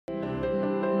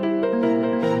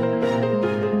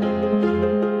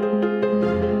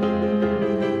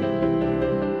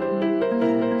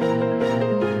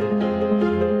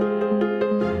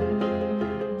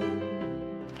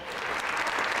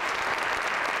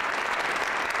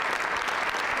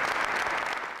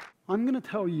I'm going to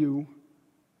tell you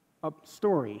a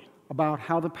story about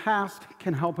how the past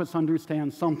can help us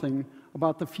understand something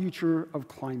about the future of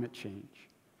climate change.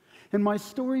 And my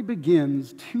story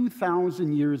begins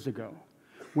 2,000 years ago,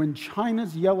 when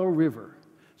China's Yellow River,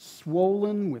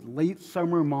 swollen with late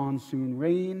summer monsoon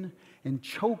rain and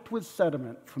choked with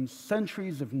sediment from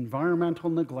centuries of environmental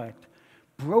neglect,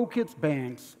 broke its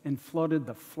banks and flooded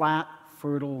the flat,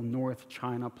 fertile North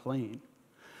China plain.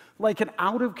 Like an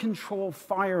out-of-control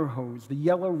fire hose, the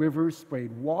Yellow River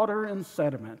sprayed water and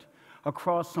sediment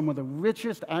across some of the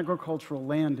richest agricultural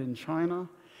land in China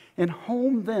and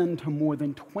home then to more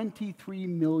than 23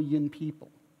 million people.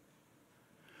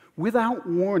 Without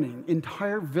warning,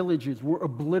 entire villages were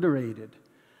obliterated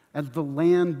as the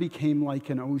land became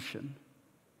like an ocean.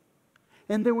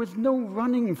 And there was no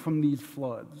running from these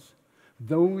floods.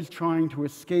 Those trying to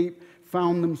escape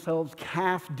found themselves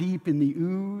calf-deep in the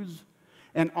ooze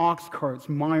and ox carts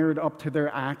mired up to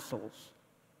their axles.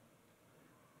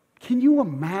 Can you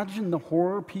imagine the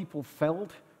horror people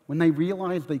felt when they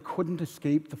realized they couldn't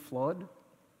escape the flood?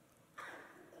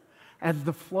 As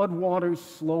the floodwaters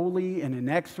slowly and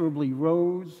inexorably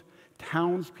rose,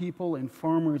 townspeople and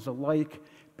farmers alike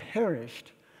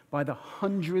perished by the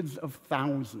hundreds of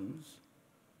thousands.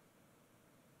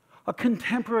 A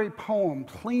contemporary poem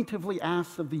plaintively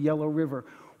asks of the Yellow River,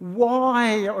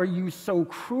 "Why are you so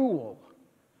cruel?"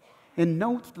 and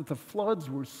notes that the floods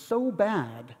were so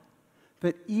bad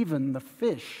that even the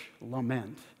fish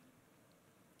lament.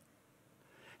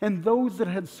 And those that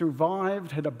had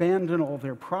survived had abandoned all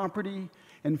their property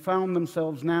and found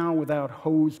themselves now without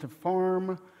hoes to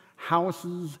farm,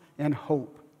 houses, and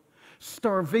hope.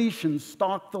 Starvation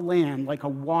stalked the land like a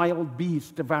wild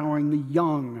beast, devouring the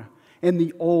young and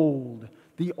the old,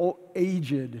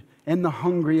 aged, and the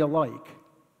hungry alike.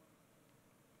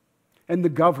 And the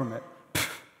government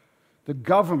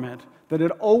that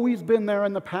had always been there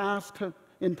in the past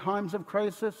in times of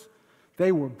crisis,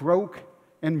 they were broke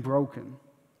and broken.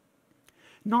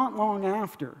 Not long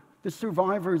after, the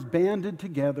survivors banded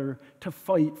together to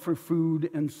fight for food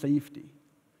and safety.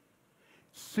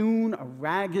 Soon, a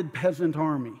ragged peasant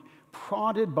army,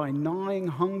 prodded by gnawing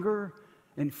hunger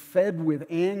and fed with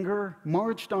anger,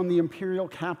 marched on the imperial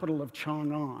capital of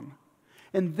Chang'an.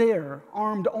 And there,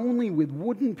 armed only with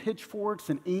wooden pitchforks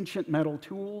and ancient metal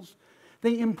tools,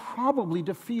 they improbably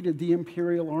defeated the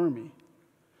imperial army.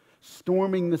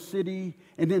 Storming the city,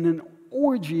 and in an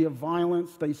orgy of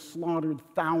violence, they slaughtered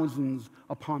thousands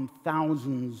upon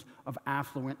thousands of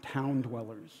affluent town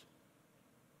dwellers.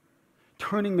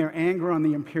 Turning their anger on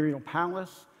the imperial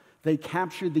palace, they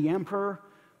captured the emperor,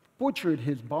 butchered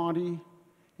his body,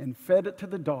 and fed it to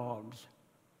the dogs,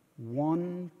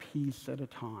 one piece at a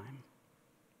time.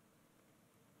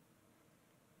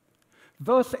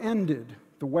 Thus ended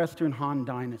the Western Han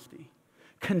Dynasty,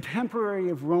 contemporary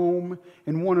of Rome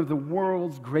and one of the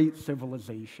world's great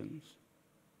civilizations.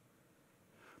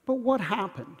 But what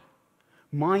happened?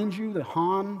 Mind you, the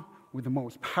Han were the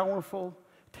most powerful,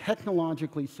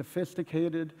 technologically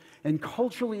sophisticated, and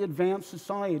culturally advanced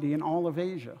society in all of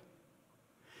Asia.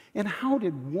 And how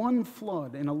did one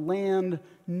flood in a land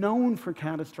known for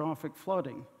catastrophic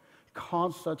flooding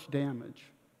cause such damage?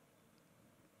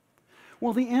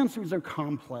 Well, the answers are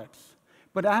complex,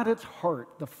 but at its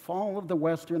heart, the fall of the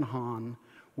Western Han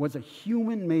was a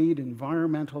human-made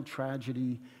environmental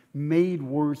tragedy made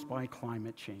worse by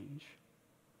climate change.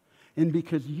 And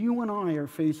because you and I are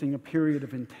facing a period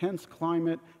of intense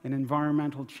climate and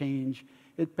environmental change,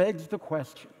 it begs the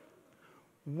question,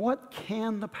 what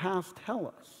can the past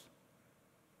tell us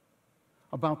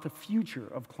about the future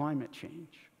of climate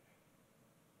change?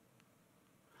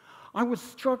 I was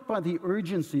struck by the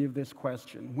urgency of this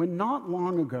question when not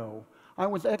long ago I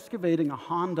was excavating a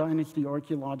Han Dynasty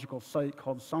archaeological site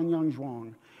called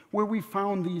Sanyangzhuang, where we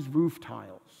found these roof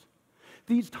tiles.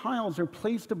 These tiles are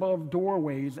placed above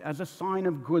doorways as a sign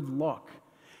of good luck,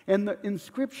 and the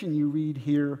inscription you read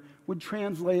here would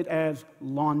translate as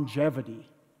longevity.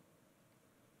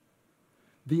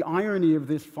 The irony of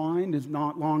this find is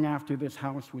not long after this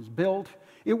house was built,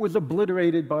 it was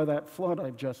obliterated by that flood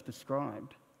I've just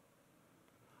described.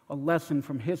 A lesson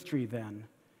from history, then,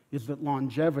 is that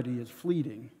longevity is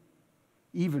fleeting,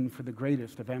 even for the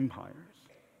greatest of empires.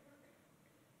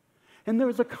 And there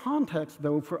is a context,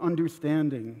 though, for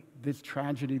understanding this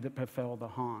tragedy that befell the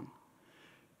Han.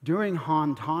 During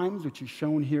Han times, which is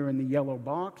shown here in the yellow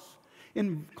box,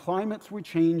 climates were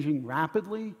changing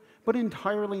rapidly, but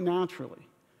entirely naturally.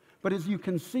 But as you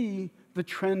can see, the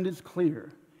trend is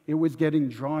clear. It was getting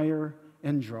drier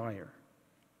and drier.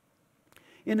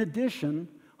 In addition,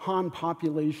 Han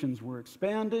populations were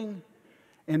expanding,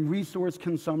 and resource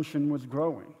consumption was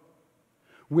growing.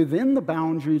 Within the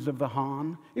boundaries of the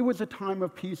Han, it was a time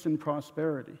of peace and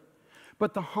prosperity.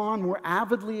 But the Han were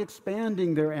avidly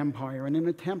expanding their empire in an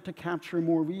attempt to capture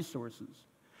more resources.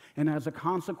 And as a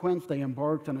consequence, they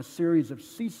embarked on a series of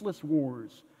ceaseless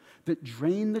wars that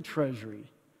drained the treasury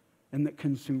and that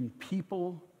consumed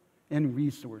people and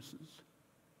resources.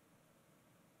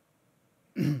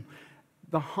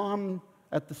 The Han,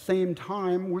 at the same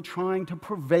time, were trying to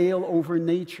prevail over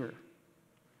nature.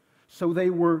 So they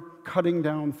were cutting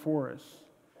down forests,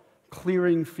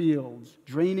 clearing fields,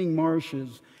 draining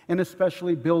marshes, and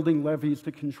especially building levees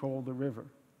to control the river.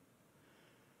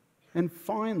 And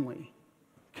finally,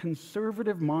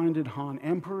 conservative-minded Han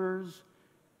emperors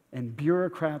and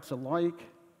bureaucrats alike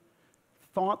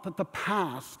thought that the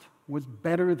past was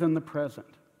better than the present.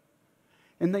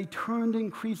 And they turned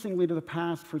increasingly to the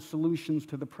past for solutions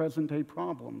to the present-day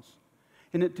problems,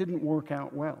 and it didn't work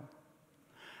out well.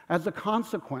 As a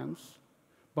consequence,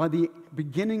 by the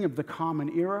beginning of the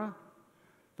Common Era,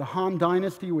 the Han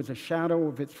Dynasty was a shadow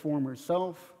of its former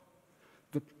self,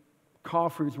 the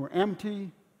coffers were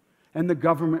empty, and the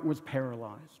government was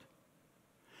paralyzed.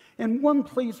 And one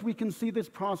place we can see this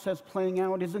process playing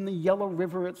out is in the Yellow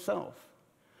River itself.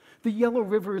 The Yellow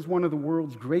River is one of the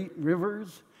world's great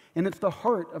rivers, and it's the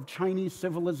heart of Chinese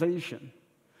civilization.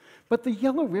 But the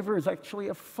Yellow River is actually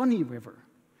a funny river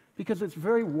because it's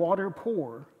very water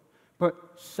poor,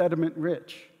 but sediment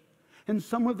rich. And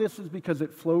some of this is because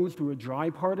it flows through a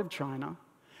dry part of China,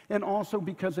 and also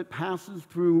because it passes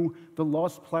through the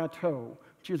Lost Plateau,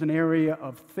 which is an area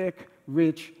of thick,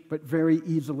 rich, but very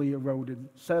easily eroded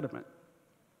sediment.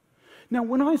 Now,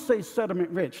 when I say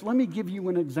sediment rich, let me give you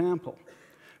an example.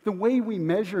 The way we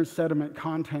measure sediment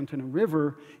content in a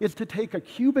river is to take a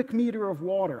cubic meter of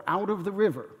water out of the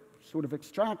river, sort of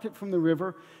extract it from the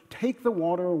river, take the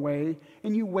water away,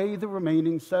 and you weigh the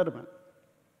remaining sediment.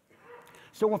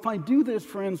 So if I do this,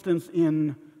 for instance,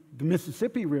 in the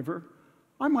Mississippi River,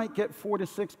 I might get 4 to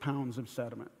 6 pounds of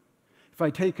sediment. If I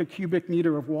take a cubic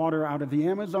meter of water out of the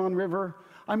Amazon River,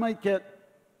 I might get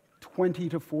 20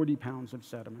 to 40 pounds of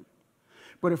sediment.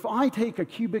 But if I take a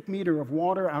cubic meter of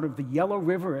water out of the Yellow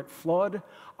River at flood,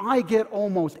 I get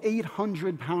almost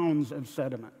 800 pounds of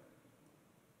sediment.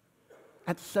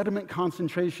 At sediment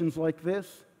concentrations like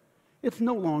this, it's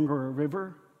no longer a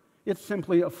river, it's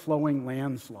simply a flowing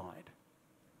landslide.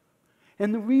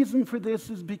 And the reason for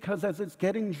this is because as it's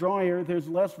getting drier, there's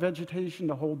less vegetation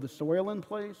to hold the soil in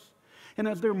place. And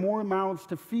as there are more mouths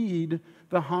to feed,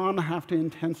 the Han have to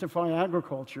intensify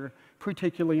agriculture,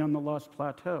 particularly on the Lost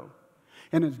Plateau.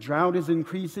 And as drought is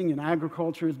increasing and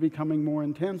agriculture is becoming more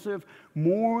intensive,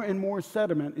 more and more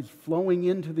sediment is flowing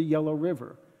into the Yellow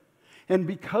River. And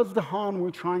because the Han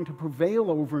were trying to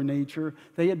prevail over nature,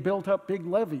 they had built up big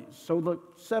levees, so the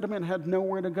sediment had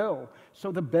nowhere to go.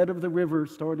 So the bed of the river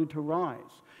started to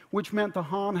rise, which meant the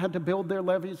Han had to build their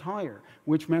levees higher,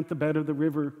 which meant the bed of the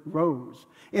river rose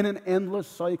in an endless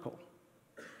cycle.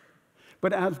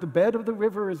 But as the bed of the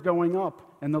river is going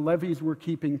up and the levees were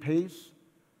keeping pace,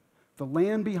 the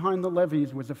land behind the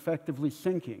levees was effectively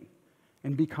sinking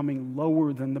and becoming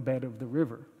lower than the bed of the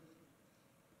river.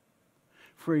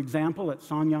 For example, at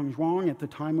Sanyangzhuang, at the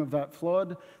time of that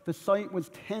flood, the site was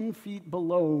 10 feet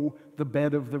below the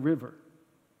bed of the river.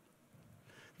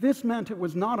 This meant it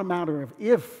was not a matter of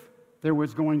if there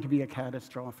was going to be a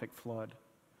catastrophic flood.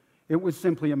 It was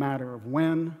simply a matter of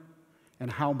when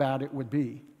and how bad it would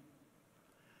be.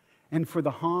 And for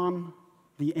the Han,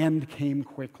 the end came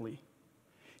quickly.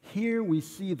 Here we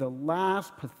see the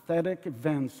last pathetic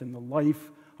events in the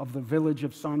life of the village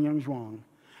of Sanyangzhuang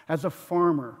as a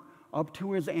farmer, up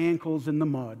to his ankles in the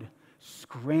mud,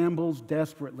 scrambles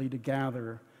desperately to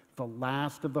gather the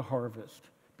last of the harvest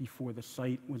before the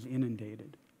site was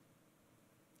inundated.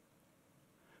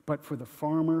 But for the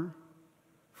farmer,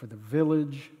 for the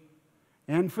village,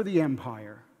 and for the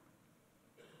empire,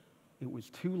 it was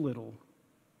too little,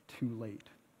 too late.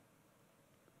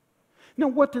 Now,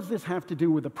 what does this have to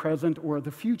do with the present or the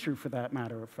future, for that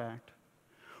matter of fact?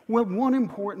 Well, one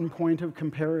important point of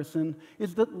comparison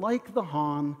is that, like the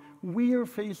Han, we are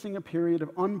facing a period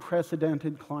of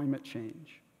unprecedented climate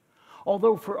change.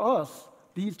 Although for us,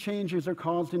 these changes are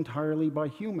caused entirely by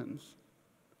humans.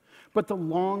 But the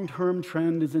long-term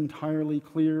trend is entirely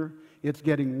clear. It's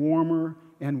getting warmer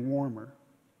and warmer.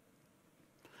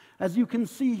 As you can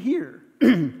see here,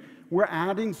 we're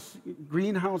adding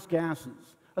greenhouse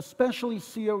gases, especially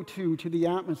CO2, to the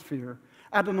atmosphere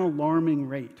at an alarming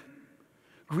rate.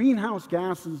 Greenhouse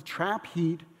gases trap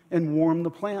heat and warm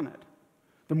the planet.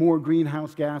 The more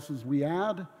greenhouse gases we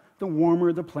add, the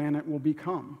warmer the planet will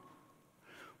become.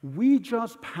 We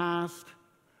just passed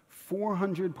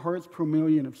 400 parts per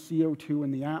million of CO2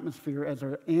 in the atmosphere as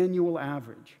our annual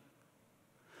average.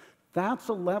 That's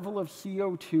a level of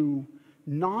CO2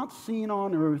 not seen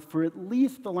on Earth for at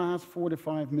least the last 4 to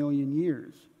 5 million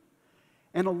years,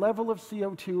 and a level of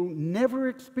CO2 never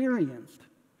experienced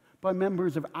by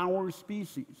members of our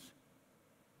species.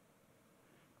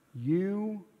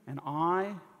 You and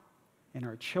I and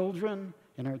our children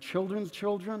and our children's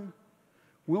children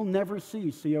will never see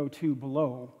CO2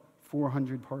 below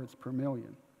 400 parts per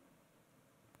million.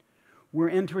 We're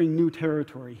entering new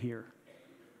territory here,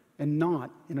 and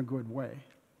not in a good way.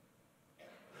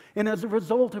 And as a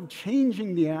result of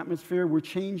changing the atmosphere, we're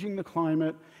changing the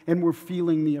climate, and we're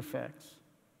feeling the effects.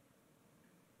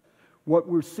 What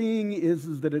we're seeing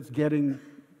is that it's getting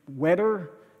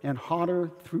wetter and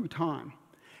hotter through time.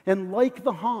 And like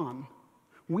the Han,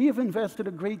 we have invested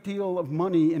a great deal of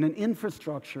money in an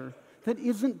infrastructure that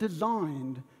isn't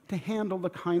designed to handle the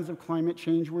kinds of climate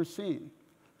change we're seeing.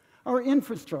 Our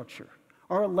infrastructure,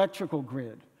 our electrical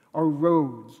grid, our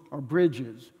roads, our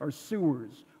bridges, our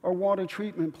sewers, our water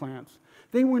treatment plants,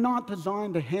 they were not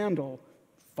designed to handle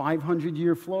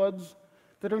 500-year floods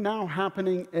that are now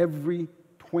happening every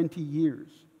 20 years,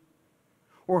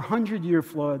 or 100-year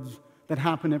floods that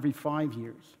happen every 5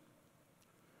 years.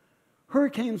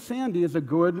 Hurricane Sandy is a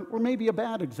good or maybe a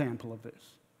bad example of this.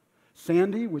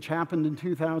 Sandy, which happened in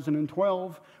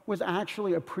 2012, was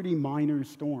actually a pretty minor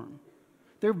storm.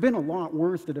 There have been a lot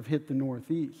worse that have hit the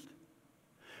Northeast.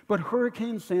 But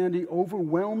Hurricane Sandy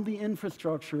overwhelmed the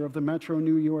infrastructure of the metro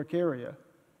New York area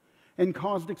and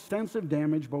caused extensive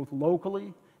damage both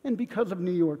locally and, because of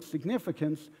New York's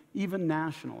significance, even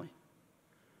nationally.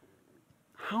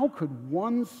 How could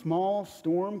one small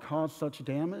storm cause such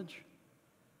damage?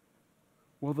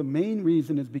 Well, the main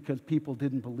reason is because people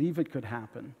didn't believe it could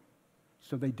happen,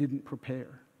 so they didn't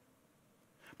prepare.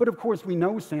 But of course, we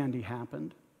know Sandy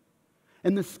happened.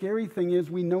 And the scary thing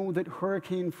is we know that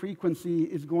hurricane frequency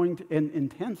is going to, and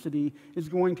intensity is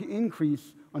going to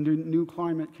increase under new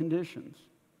climate conditions.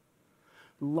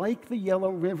 Like the Yellow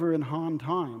River in Han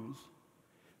times,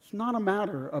 it's not a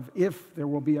matter of if there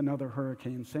will be another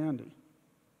Hurricane Sandy.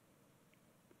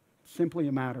 It's simply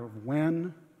a matter of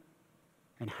when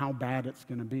and how bad it's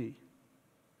going to be.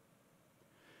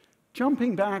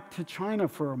 Jumping back to China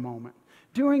for a moment,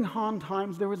 during Han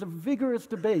times there was a vigorous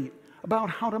debate about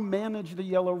how to manage the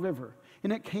Yellow River,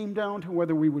 and it came down to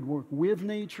whether we would work with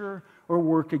nature or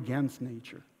work against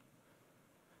nature.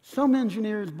 Some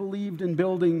engineers believed in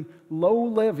building low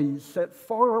levees set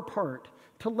far apart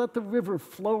to let the river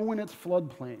flow in its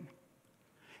floodplain,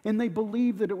 and they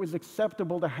believed that it was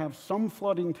acceptable to have some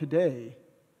flooding today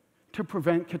to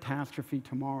prevent catastrophe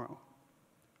tomorrow.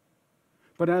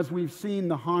 But as we've seen,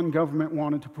 the Han government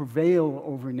wanted to prevail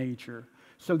over nature,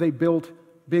 so they built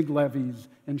big levees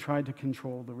and tried to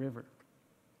control the river.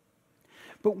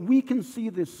 But we can see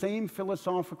this same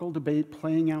philosophical debate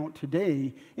playing out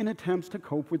today in attempts to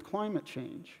cope with climate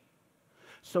change.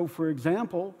 So, for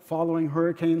example, following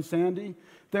Hurricane Sandy,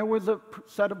 there was a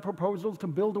set of proposals to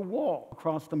build a wall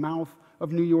across the mouth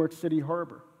of New York City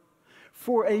Harbor.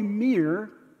 For a mere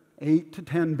 $8 to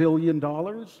 $10 billion,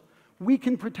 we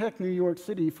can protect New York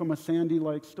City from a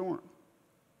Sandy-like storm.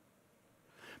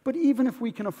 But even if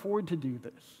we can afford to do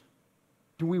this,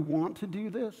 do we want to do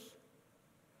this?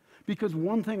 Because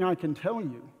one thing I can tell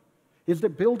you is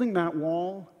that building that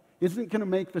wall isn't going to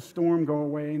make the storm go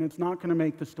away, and it's not going to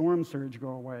make the storm surge go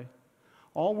away.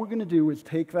 All we're going to do is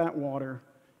take that water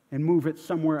and move it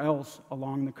somewhere else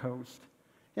along the coast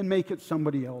and make it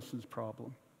somebody else's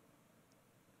problem.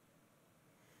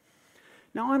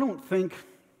 Now, I don't think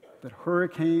that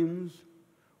hurricanes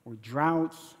or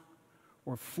droughts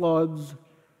or floods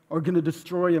are going to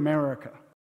destroy America,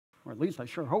 or at least I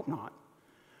sure hope not.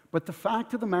 But the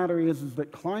fact of the matter is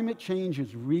that climate change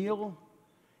is real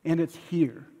and it's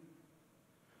here.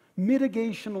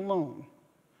 Mitigation alone,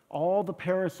 all the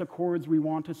Paris Accords we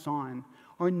want to sign,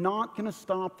 are not going to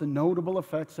stop the notable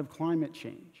effects of climate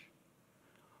change.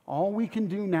 All we can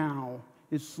do now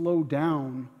is slow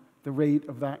down the rate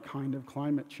of that kind of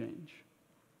climate change.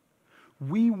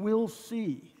 We will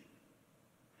see,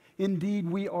 indeed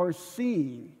we are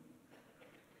seeing,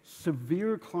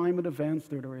 severe climate events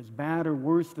that are as bad or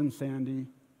worse than Sandy,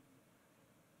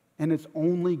 and it's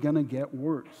only going to get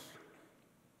worse.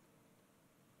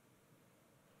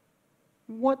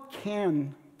 What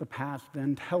can the past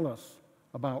then tell us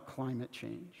about climate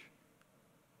change?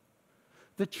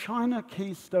 The China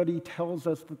case study tells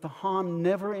us that the Han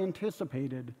never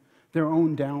anticipated their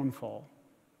own downfall.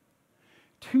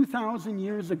 2,000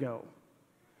 years ago,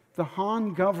 the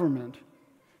Han government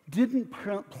didn't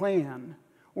plan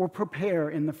or prepare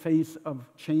in the face of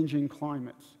changing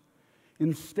climates.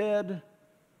 Instead,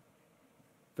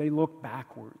 they look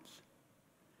backwards.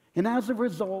 And as a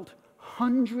result,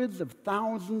 hundreds of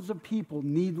thousands of people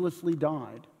needlessly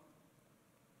died.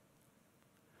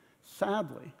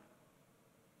 Sadly,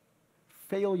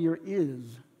 failure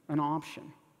is an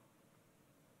option.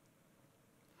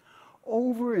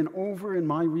 Over and over in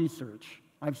my research,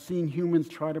 I've seen humans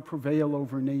try to prevail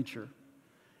over nature,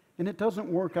 and it doesn't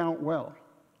work out well.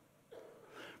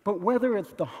 But whether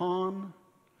it's the Han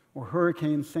or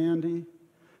Hurricane Sandy,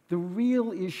 the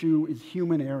real issue is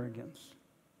human arrogance.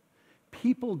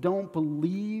 People don't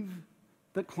believe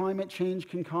that climate change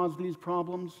can cause these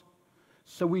problems,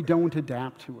 so we don't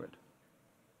adapt to it.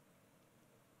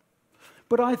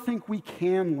 But I think we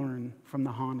can learn from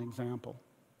the Han example.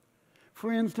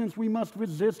 For instance, we must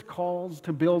resist calls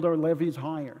to build our levees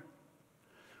higher.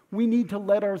 We need to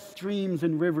let our streams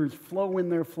and rivers flow in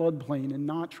their floodplain and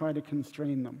not try to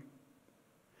constrain them.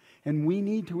 And we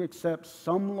need to accept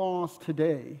some loss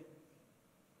today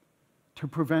to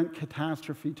prevent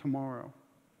catastrophe tomorrow.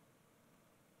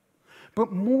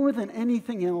 But more than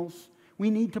anything else, we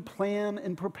need to plan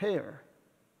and prepare.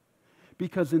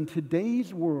 Because in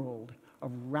today's world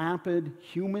of rapid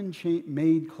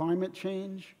human-made climate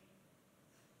change,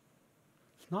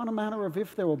 it's not a matter of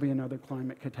if there will be another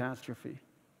climate catastrophe.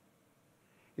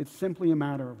 It's simply a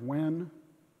matter of when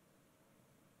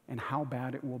and how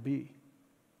bad it will be.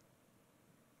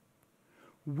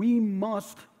 We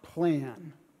must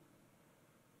plan.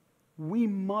 We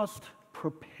must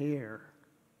prepare.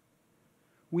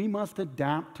 We must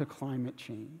adapt to climate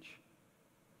change.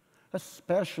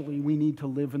 Especially, we need to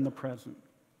live in the present.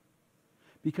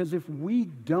 Because if we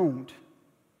don't,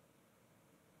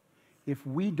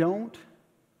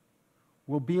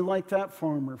 we'll be like that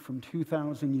farmer from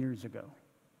 2,000 years ago.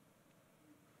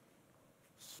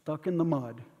 Stuck in the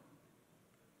mud,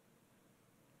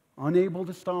 unable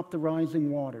to stop the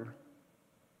rising water,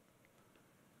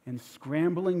 and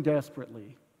scrambling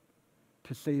desperately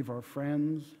to save our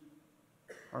friends,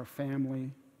 our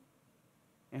family,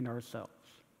 and ourselves.